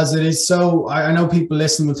time, because it is so, I know people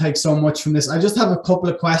listening will take so much from this. I just have a couple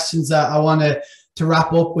of questions that I want to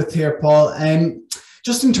wrap up with here, Paul.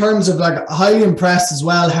 Just in terms of, like, highly impressed as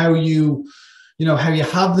well how you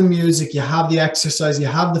have the music, you have the exercise, you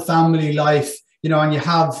have the family life, you know, and you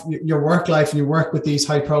have your work life and you work with these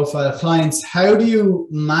high profile clients. How do you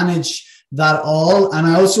manage that all? And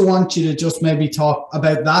I also want you to just maybe talk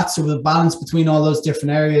about that, so the balance between all those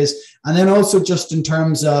different areas, and then also just in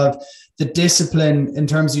terms of the discipline in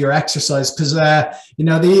terms of your exercise, because you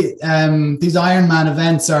know, these Ironman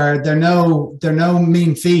events they're no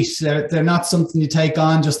mean feat. They're not something you take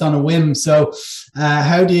on just on a whim. So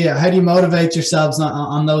how do you motivate yourselves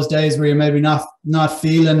on those days where you're maybe not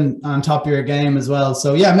feeling on top of your game as well?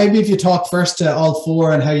 So yeah, maybe if you talk first to all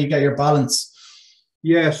 4 and how you get your balance.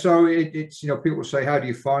 Yeah, so it's, you know, people say, how do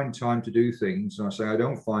you find time to do things? And I say, I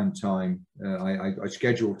don't find time. I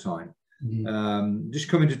schedule time. Just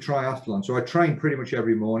coming to triathlon. So I train pretty much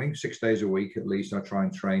every morning, 6 days a week at least. I try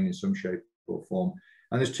and train in some shape or form.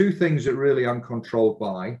 And there's 2 things that really I'm controlled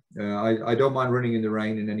by. I don't mind running in the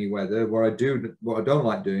rain in any weather. What I don't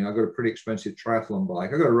like doing, I've got a pretty expensive triathlon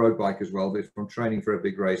bike. I've got a road bike as well, but if I'm training for a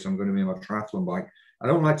big race, I'm going to be on my triathlon bike. I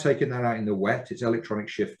don't like taking that out in the wet. It's electronic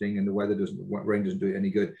shifting, and the rain doesn't do it any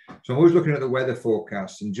good. So I'm always looking at the weather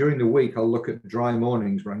forecasts, and during the week, I'll look at dry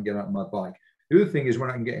mornings where I can get out on my bike. The other thing is when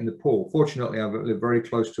I can get in the pool. Fortunately, I live very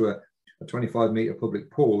close to a 25-meter public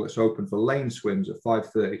pool that's open for lane swims at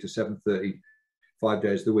 5:30 to 7:30, 5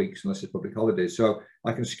 days of the week, unless it's public holidays. So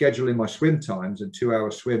I can schedule in my swim times, a 2-hour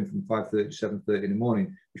swim from 5:30 to 7:30 in the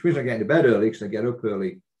morning, which means I get into bed early because I get up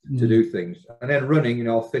early to do things. And then running, you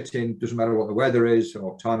know, I'll fit in, doesn't matter what the weather is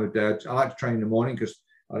or time of day. I like to train in the morning because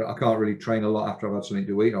I can't really train a lot after I've had something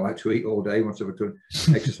to eat. I like to eat all day once I've done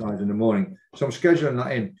exercise in the morning. So I'm scheduling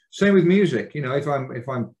that in. Same with music. You know, if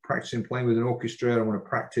I'm practicing playing with an orchestra, I want to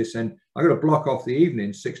practice, and I got to block off the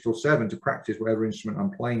evening 6 till 7 to practice whatever instrument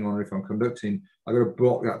I'm playing on. Or if I'm conducting, I got to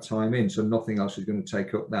block that time in, so nothing else is going to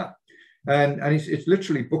take up that. And it's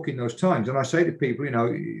literally booking those times. And I say to people, you know,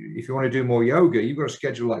 if you want to do more yoga, you've got to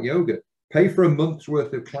schedule that yoga. Pay for a month's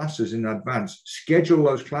worth of classes in advance. Schedule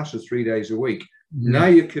those classes 3 days a week. Now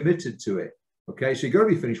you're committed to it. Okay, so you've got to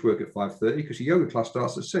be finished work at 5:30 because your yoga class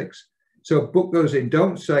starts at 6. So book those in.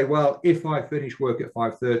 Don't say, well, if I finish work at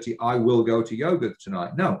 5:30, I will go to yoga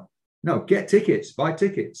tonight. No, get tickets, buy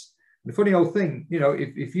tickets. And the funny old thing, you know,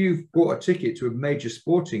 if you've bought a ticket to a major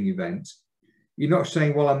sporting event, you're not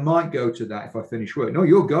saying, well, I might go to that if I finish work. No,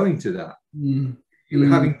 you're going to that. You're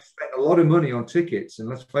having spent a lot of money on tickets, and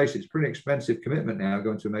let's face it, it's pretty expensive commitment now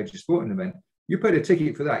going to a major sporting event. You paid a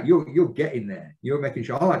ticket for that. You're getting there. You're making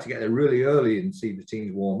sure. I like to get there really early and see the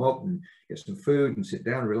teams warm up and get some food and sit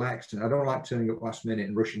down, relax. And I don't like turning up last minute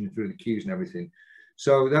and rushing through the queues and everything.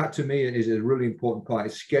 So that to me is a really important part,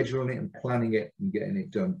 is scheduling it and planning it and getting it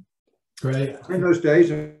done. Great. In those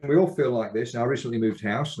days, and we all feel like this. Now, I recently moved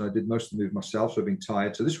house and I did most of the move myself, so I've been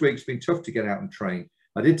tired. So this week's been tough to get out and train.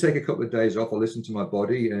 I did take a couple of days off. I listened to my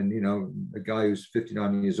body, and, you know, a guy who's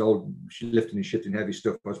 59 years old, lifting and shifting heavy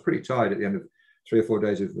stuff. I was pretty tired at the end of 3 or 4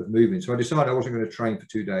 days of moving. So I decided I wasn't going to train for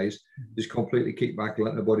 2 days, just completely kick back and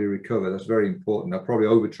let my body recover. That's very important. I probably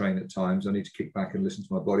overtrain at times. I need to kick back and listen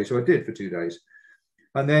to my body. So I did for 2 days.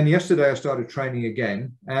 And then yesterday I started training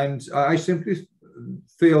again, and I simply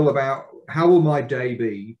feel about how will my day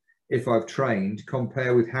be if I've trained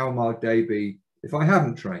compare with how my day be if I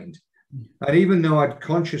haven't trained. And even though I'd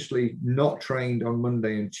consciously not trained on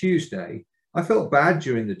Monday and Tuesday, I felt bad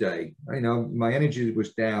during the day. You know, my energy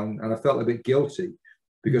was down and I felt a bit guilty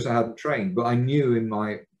because I hadn't trained, but I knew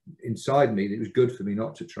inside me that it was good for me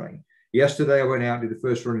not to train. Yesterday I went out and did the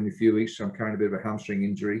first run in a few weeks, so I'm carrying a bit of a hamstring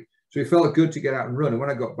injury. So it felt good to get out and run. And when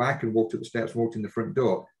I got back and walked up the steps, walked in the front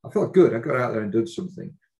door, I felt good. I got out there and did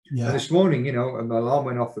something. Yeah. And this morning, you know, my alarm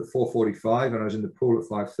went off at 4:45 and I was in the pool at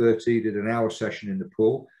 5:30, did an hour session in the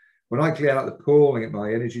pool. When I get out of the pool and get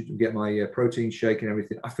my energy, get my protein shake and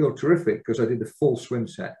everything, I feel terrific because I did the full swim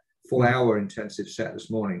set, full hour intensive set this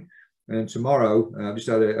morning. And tomorrow, I've just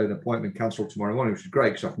had an appointment cancelled tomorrow morning, which is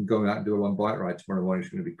great because I can go out and do a long bike ride tomorrow morning.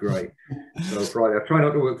 It's going to be great. So Friday, I try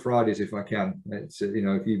not to work Fridays if I can. It's, you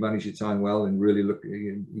know, if you manage your time well and really look,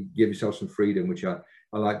 you give yourself some freedom, which I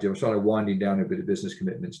like to do. I'm sort of winding down a bit of business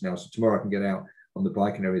commitments now. So tomorrow I can get out on the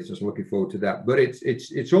bike and everything. So I'm looking forward to that. But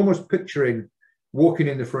it's almost picturing walking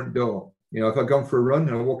in the front door. You know, if I've gone for a run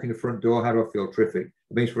and I walk in the front door, how do I feel? Terrific.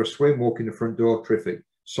 It means for a swim, walk in the front door, terrific.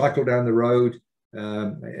 Cycle down the road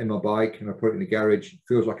in my bike and I put it in the garage,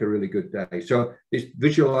 feels like a really good day. So this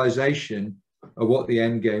visualization of what the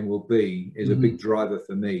end game will be is a big driver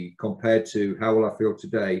for me compared to how will I feel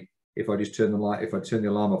today if I just turn the light, if I turn the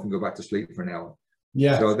alarm off and go back to sleep for an hour.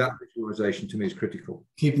 Yeah. So that visualization to me is critical.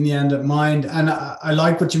 Keeping the end in mind. And I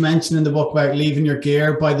like what you mentioned in the book about leaving your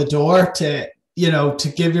gear by the door to, you know, to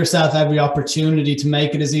give yourself every opportunity to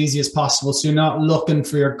make it as easy as possible. So you're not looking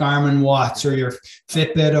for your Garmin watch or your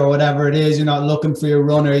Fitbit or whatever it is. You're not looking for your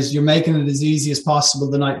runners. You're making it as easy as possible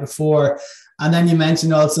the night before. And then you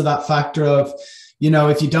mentioned also that factor of, you know,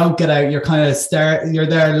 if you don't get out, you're kind of you're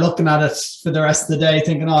there looking at it for the rest of the day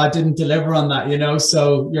thinking, oh, I didn't deliver on that, you know,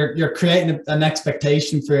 so you're creating an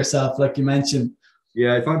expectation for yourself, like you mentioned.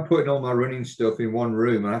 Yeah, if I'm putting all my running stuff in one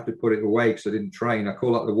room, I have to put it away because I didn't train. I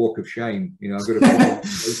call that the walk of shame. You know, I've got to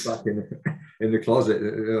put it back in the closet.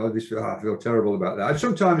 I feel terrible about that.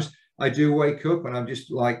 Sometimes I do wake up and I'm just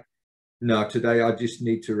like, no, today I just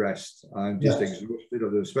need to rest. I'm just exhausted,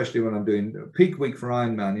 especially when I'm doing a peak week for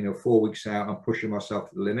Ironman, you know, 4 weeks out, I'm pushing myself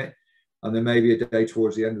to the limit. And then maybe a day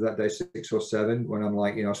towards the end of that day, 6 or 7, when I'm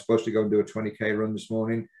like, you know, I'm supposed to go and do a 20K run this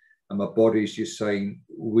morning. And my body's just saying,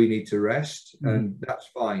 we need to rest. And that's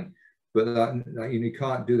fine. But you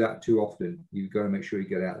can't do that too often. You've got to make sure you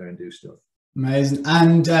get out there and do stuff. Amazing.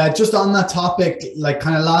 And just on that topic, like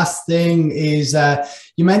kind of last thing is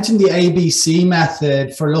you mentioned the ABC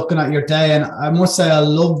method for looking at your day. And I must say, I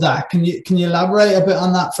love that. Can you elaborate a bit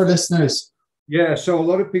on that for listeners? Yeah, so a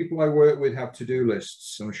lot of people I work with have to-do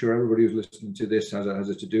lists. I'm sure everybody who's listening to this has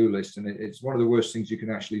a to-do list, and it's one of the worst things you can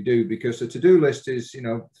actually do because a to-do list is, you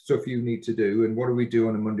know, stuff you need to do. And what do we do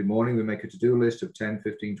on a Monday morning? We make a to-do list of 10,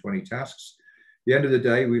 15, 20 tasks. At the end of the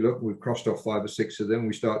day, we've crossed off 5 or 6 of them.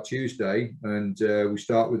 We start Tuesday and we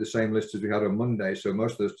start with the same list as we had on Monday. So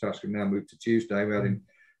most of those tasks have now moved to Tuesday. We're adding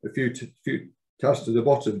a few tasks to the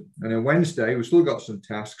bottom, and then Wednesday we've still got some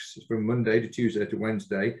tasks from Monday to Tuesday to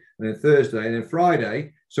Wednesday, and then Thursday, and then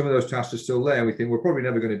Friday some of those tasks are still there. We think we're probably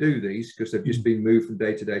never going to do these because they've just been moved from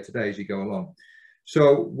day to day to day as you go along.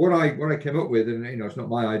 So what I came up with, and you know, it's not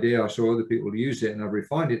my idea, I saw other people use it and I've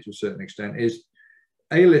refined it to a certain extent, is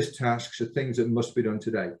A-list tasks are things that must be done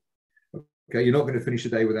today. Okay, you're not going to finish the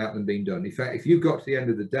day without them being done. In fact, if you've got to the end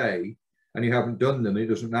of the day and you haven't done them, it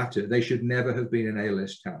doesn't matter. They should never have been an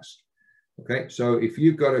A-list task. Okay, so if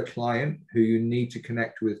you've got a client who you need to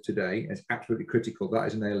connect with today, it's absolutely critical. That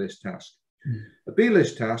is an A-list task. A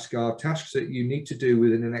B-list task are tasks that you need to do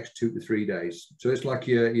within the next 2 to 3 days. So it's like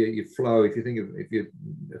your flow. If you're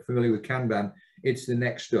familiar with Kanban, it's the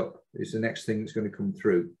next up. It's the next thing that's going to come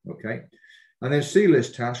through. Okay, and then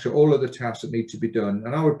C-list tasks are all of the tasks that need to be done.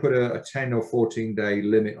 And I would put a 10 or 14 day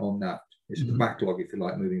limit on that. It's the backlog, if you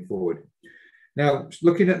like, moving forward. Now,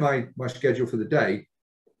 looking at my schedule for the day,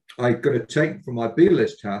 I've got to take from my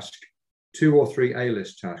B-list task 2 or 3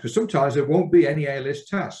 A-list tasks, because sometimes there won't be any A-list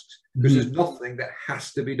tasks because there's nothing that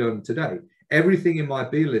has to be done today. Everything in my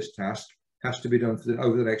B-list task has to be done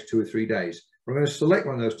over the next 2 or 3 days. I'm going to select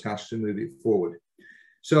one of those tasks and move it forward.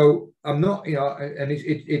 So I'm not, you know, and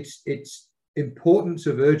it's importance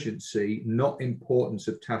of urgency, not importance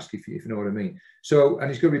of task, if you know what I mean. So,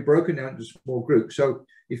 and it's going to be broken down into small groups. So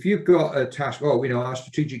if you've got a task, oh, you know, our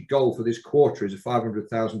strategic goal for this quarter is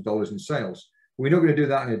 $500,000 in sales. We're not going to do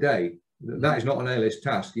that in a day. That is not an A-list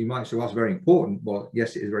task. You might say, well, that's very important. Well,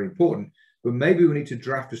 yes, it is very important, but maybe we need to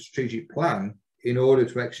draft a strategic plan in order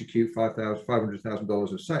to execute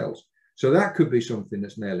 $500,000 of sales. So that could be something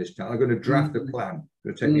that's an A-list task. I'm going to draft a plan. It's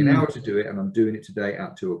going to take me an hour to do it, and I'm doing it today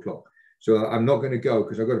at 2 o'clock. So I'm not going to go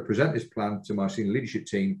because I've got to present this plan to my senior leadership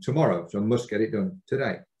team tomorrow. So I must get it done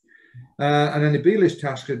today. And then the B-list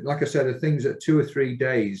tasks, like I said, are things that 2 or 3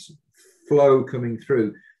 days flow coming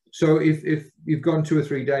through. So if you've gone 2 or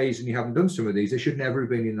 3 days and you haven't done some of these, they should never have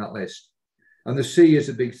been in that list. And the C is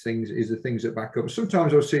the big things, is the things that back up.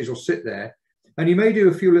 Sometimes those C's will sit there, and you may do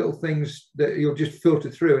a few little things that you'll just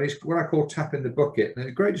filter through. And it's what I call tapping the bucket. And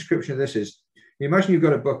a great description of this is, imagine you've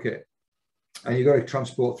got a bucket and you've got to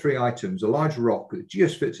transport 3 items: a large rock that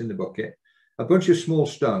just fits in the bucket, a bunch of small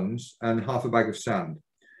stones, and half a bag of sand.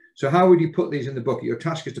 So how would you put these in the bucket? Your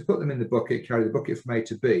task is to put them in the bucket, carry the bucket from A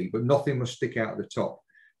to B, but nothing must stick out at the top.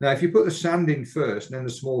 Now, if you put the sand in first, and then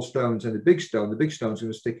the small stones and the big stone's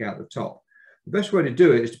going to stick out the top. The best way to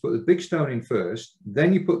do it is to put the big stone in first,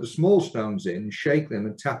 then you put the small stones in, shake them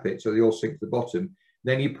and tap it so they all sink to the bottom.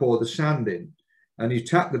 Then you pour the sand in, and you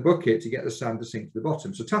tap the bucket to get the sand to sink to the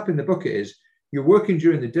bottom. So tapping the bucket is, you're working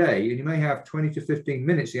during the day and you may have 20 to 15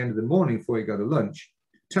 minutes at the end of the morning before you go to lunch.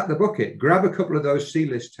 Tap the bucket, grab a couple of those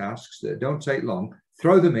C-list tasks that don't take long,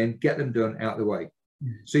 throw them in, get them done, out of the way.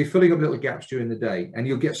 So you're filling up little gaps during the day, and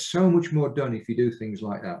you'll get so much more done if you do things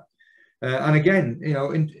like that. And again, you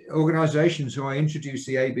know, in organizations who I introduced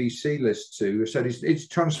the ABC list to have said it's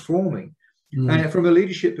transforming. And from a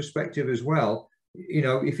leadership perspective as well, you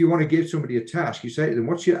know, if you want to give somebody a task, you say to them,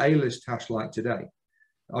 what's your A-list task like today?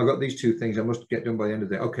 I've got these 2 things I must get done by the end of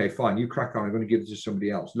the day. Okay, fine, you crack on. I'm going to give it to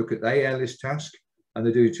somebody else. Look at the A-list task, and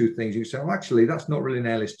they do 2 things. You say, well, actually, that's not really an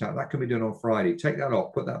A-list task. That can be done on Friday. Take that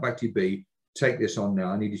off, put that back to B. Take this on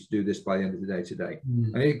now. I need you to do this by the end of the day today.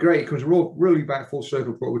 And it's great. It comes really back full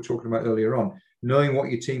circle to what we were talking about earlier on, knowing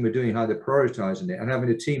what your team are doing, how they're prioritizing it, and having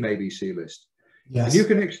a team ABC list. Yes. And you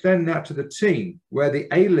can extend that to the team, where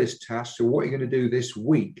the A-list tasks are what you're going to do this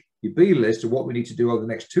week. Your B list are what we need to do over the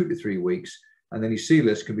next 2 to 3 weeks. And then your C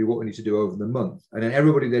list can be what we need to do over the month. And then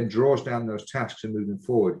everybody then draws down those tasks and moving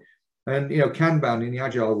forward. And, you know, Kanban in the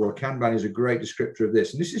Agile world, Kanban is a great descriptor of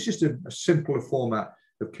this. And this is just a simpler format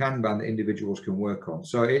of Kanban that individuals can work on.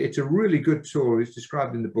 So it's a really good tool. It's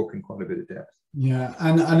described in the book in quite a bit of depth. Yeah,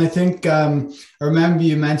 and I think I remember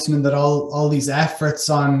you mentioning that all these efforts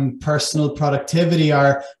on personal productivity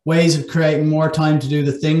are ways of creating more time to do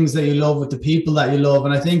the things that you love with the people that you love.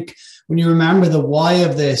 And I think when you remember the why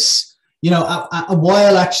of this, you know, a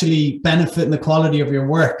while actually benefit the quality of your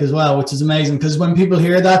work as well, which is amazing. Because when people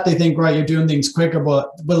hear that, they think, right, you're doing things quicker,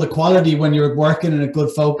 but the quality when you're working in a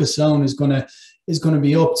good focus zone is going to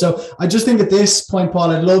be up. So I just think at this point,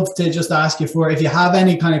 Paul, I'd love to just ask you for if you have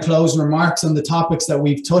any kind of closing remarks on the topics that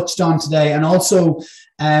we've touched on today, and also,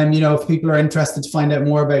 you know, if people are interested to find out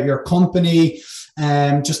more about your company,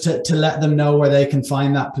 just to let them know where they can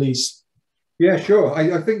find that, please. Yeah, sure.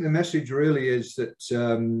 I think the message really is that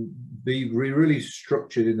be really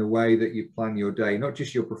structured in the way that you plan your day, not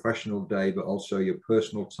just your professional day, but also your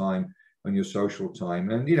personal time and your social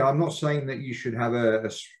time. And, you know, I'm not saying that you should have a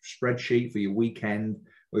spreadsheet for your weekend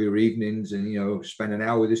or your evenings and, you know, spend an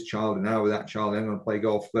hour with this child, an hour with that child, and then play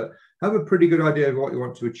golf, but have a pretty good idea of what you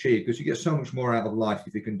want to achieve, because you get so much more out of life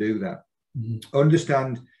if you can do that.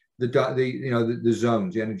 Understand the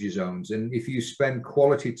zones, the energy zones. And if you spend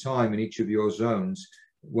quality time in each of your zones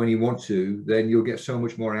when you want to, then you'll get so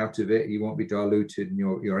much more out of it. You won't be diluted, and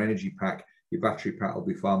your energy pack, your battery pack will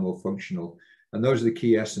be far more functional. And those are the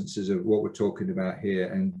key essences of what we're talking about here.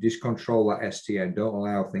 And just control that STN. Don't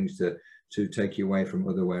allow things to take you away from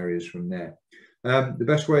other areas from there. The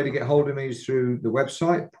best way to get hold of me is through the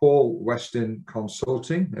website, Paul Weston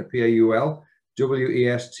Consulting,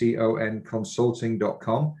 PAULWESTON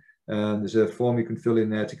consulting.com. There's a form you can fill in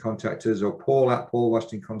there to contact us, or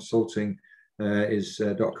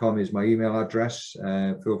paul@paulwestonconsulting.com is my email address.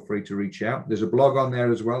 Feel free to reach out. There's a blog on there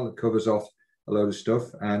as well that covers off a load of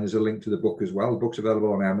stuff, and there's a link to the book as well. The book's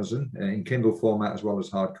available on Amazon in Kindle format as well as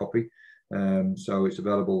hard copy. So it's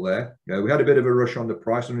available there. We had a bit of a rush on the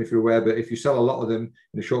price. I don't know if you're aware, but if you sell a lot of them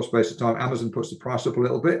in a short space of time, Amazon puts the price up a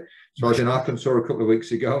little bit. So I was in Arkansas a couple of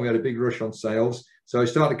weeks ago, and we had a big rush on sales. So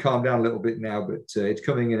it's starting to calm down a little bit now, but it's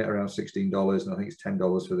coming in at around $16, and I think it's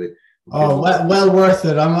 $10 for the. Oh, well worth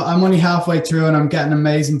it. I'm only halfway through, and I'm getting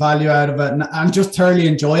amazing value out of it, and I'm just thoroughly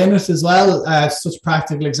enjoying it as well. Such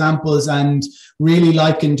practical examples, and really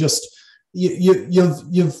liking just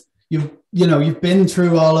you've you know, you've been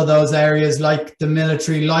through all of those areas, like the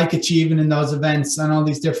military, like achieving in those events and all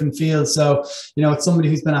these different fields. So, you know, it's somebody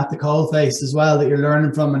who's been at the coalface as well that you're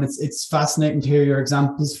learning from, and it's fascinating to hear your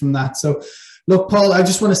examples from that. So, look, Paul, I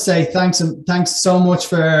just want to say thanks, and thanks so much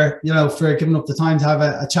for, you know, for giving up the time to have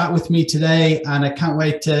a chat with me today. And I can't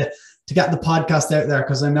wait to get the podcast out there,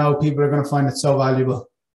 because I know people are going to find it so valuable.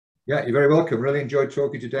 Yeah, you're very welcome. Really enjoyed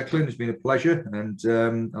talking to Declan. It's been a pleasure,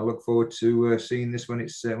 and I look forward to seeing this when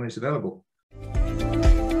it's available.